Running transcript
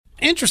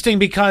interesting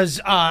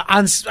because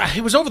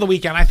it was over the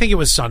weekend. I think it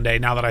was Sunday.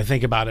 Now that I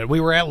think about it,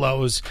 we were at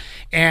Lowe's,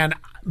 and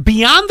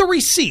beyond the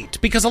receipt,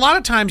 because a lot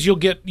of times you'll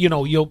get,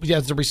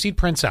 as the receipt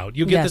prints out,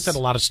 you get this at a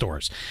lot of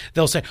stores.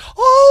 They'll say,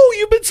 "Oh,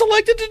 you've been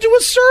selected to do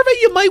a survey.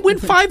 You might win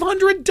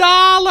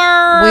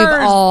 $500."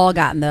 We've all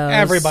gotten those.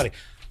 Everybody.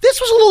 This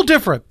was a little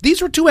different.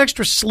 These were 2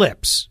 extra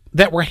slips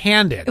that were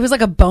handed. It was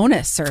like a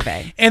bonus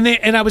survey. And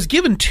I was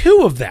given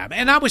 2 of them.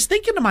 And I was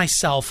thinking to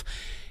myself,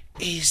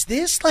 is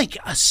this like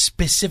a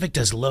specific,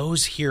 does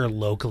Lowe's here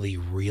locally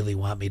really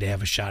want me to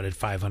have a shot at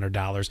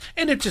 $500?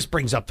 And it just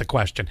brings up the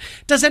question,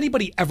 does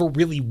anybody ever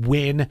really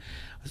win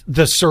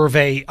the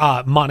survey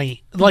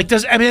money? Like,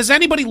 has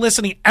anybody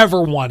listening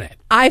ever won it?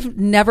 I've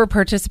never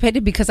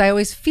participated because I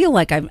always feel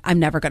like I'm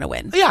never going to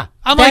win. Yeah.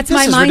 That's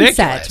my mindset.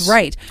 Ridiculous.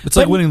 Right. It's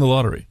like winning the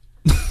lottery.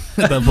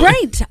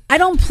 Right. I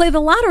don't play the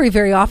lottery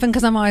very often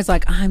because I'm always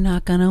like, I'm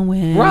not going to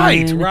win.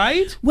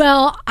 Right.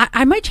 Well,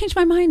 I might change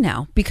my mind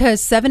now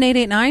because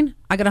 7889,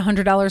 I got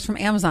 $100 from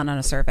Amazon on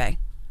a survey.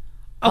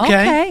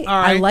 Okay. All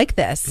right. I like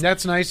this.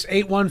 That's nice.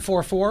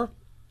 8144.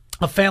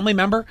 A family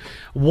member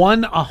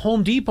won a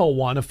Home Depot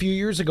one a few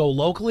years ago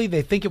locally.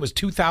 They think it was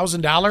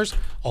 $2,000.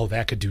 Oh,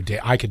 that could do.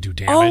 I could do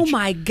damage. Oh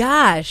my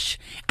gosh!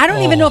 I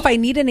don't even know if I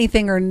need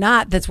anything or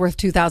not that's worth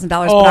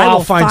 $2,000. Oh,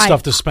 I'll find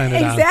stuff to spend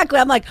it on. Exactly.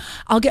 I'm like,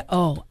 I'll get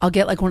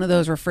like one of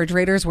those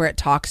refrigerators where it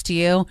talks to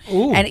you.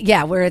 Ooh. And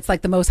where it's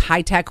like the most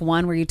high tech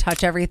one where you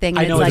touch everything.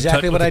 And I know it's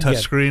exactly with what the I'd touch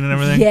get. screen and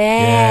everything.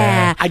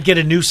 Yeah. I'd get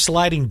a new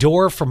sliding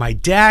door for my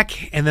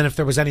deck, and then if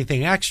there was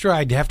anything extra,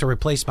 I'd have to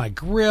replace my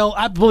grill.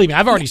 Believe me,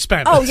 I've already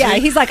spent. Oh yeah,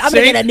 he's like, I'm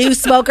gonna get a new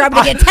smoker. I'm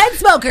gonna get 10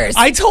 smokers.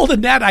 I told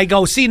Annette, I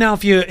go, see now,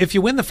 if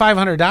you win the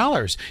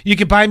 $500, you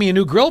can buy me a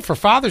new grill for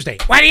Father's Day.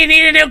 Why do you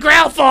need a new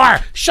grill for?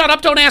 Shut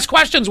up! Don't ask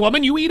questions,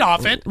 woman. You eat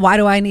off it. Why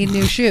do I need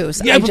new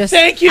shoes? Yeah,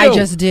 thank you. I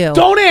just do.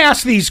 Don't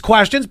ask these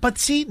questions. But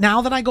see,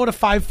 now that I go to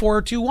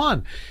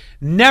 5421.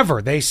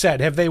 Never, they said,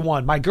 have they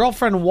won. My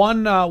girlfriend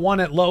won one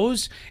at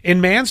Lowe's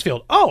in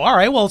Mansfield. Oh, all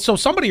right. Well, so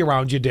somebody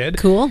around you did.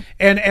 Cool.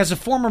 And as a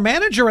former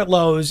manager at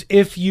Lowe's,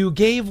 if you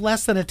gave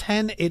less than a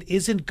 10, it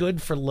isn't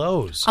good for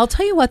Lowe's. I'll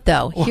tell you what,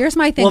 though. Here's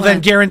my thing. Well, then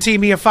guarantee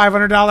me a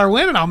 $500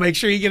 win, and I'll make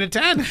sure you get a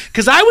 10.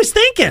 Because I was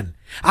thinking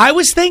I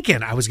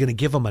was going to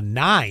give them a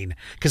 9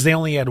 because they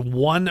only had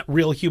one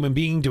real human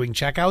being doing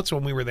checkouts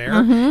when we were there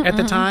at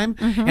the time.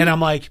 And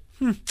I'm like,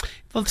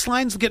 well, this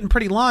line's getting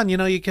pretty long.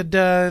 You could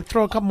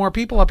throw a couple more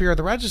people up here at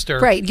the register.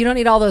 Right. You don't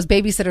need all those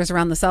babysitters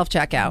around the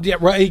self-checkout. Yeah,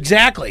 right.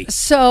 Exactly.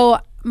 So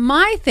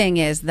my thing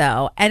is,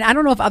 though, and I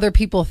don't know if other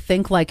people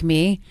think like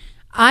me,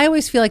 I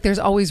always feel like there's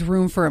always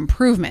room for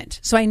improvement.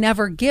 So I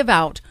never give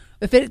out.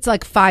 If it's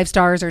like 5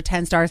 stars or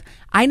 10 stars,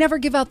 I never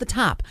give out the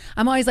top.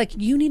 I'm always like,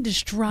 you need to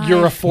strive.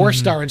 You're a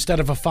 4-star instead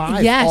of a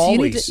 5. Yes,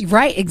 always. you need to.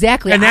 Right,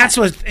 exactly. And that's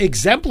what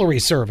exemplary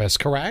service,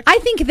 correct? I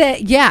think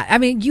that, yeah. I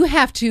mean, you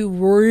have to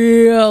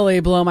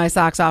really blow my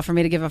socks off for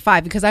me to give a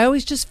 5 because I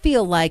always just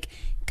feel like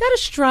got to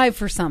strive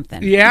for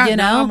something. Yeah,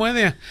 no, I'm with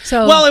you.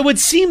 So, well, it would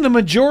seem the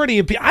majority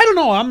of people. I don't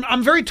know.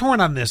 I'm very torn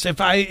on this.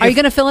 Are you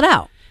going to fill it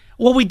out?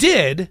 Well, we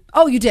did.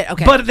 Oh, you did?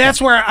 Okay. But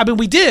that's where,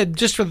 we did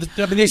just for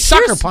they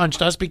sucker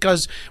punched us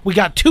because we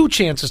got 2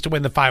 chances to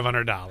win the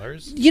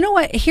 $500. You know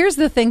what? Here's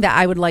the thing that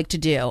I would like to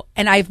do.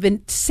 And I've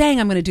been saying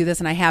I'm going to do this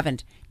and I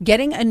haven't.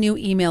 Getting a new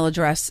email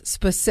address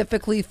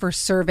specifically for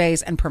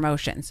surveys and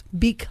promotions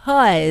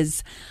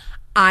because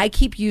I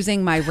keep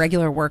using my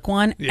regular work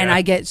one and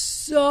I get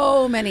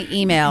so many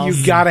emails.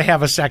 You got to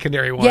have a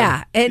secondary one.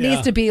 Yeah. It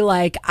needs to be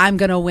like, I'm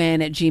going to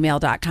win at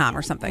gmail.com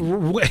or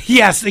something.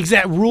 Yes,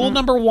 exactly. Rule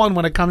number 1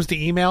 when it comes to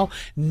email,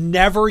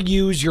 never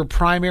use your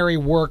primary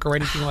work or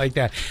anything like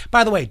that.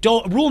 By the way,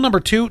 rule number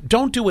 2,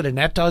 don't do what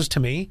Annette does to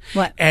me.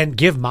 What? And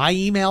give my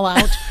email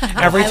out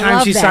every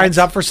time she signs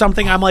up for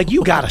something. I'm like,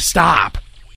 you got to stop.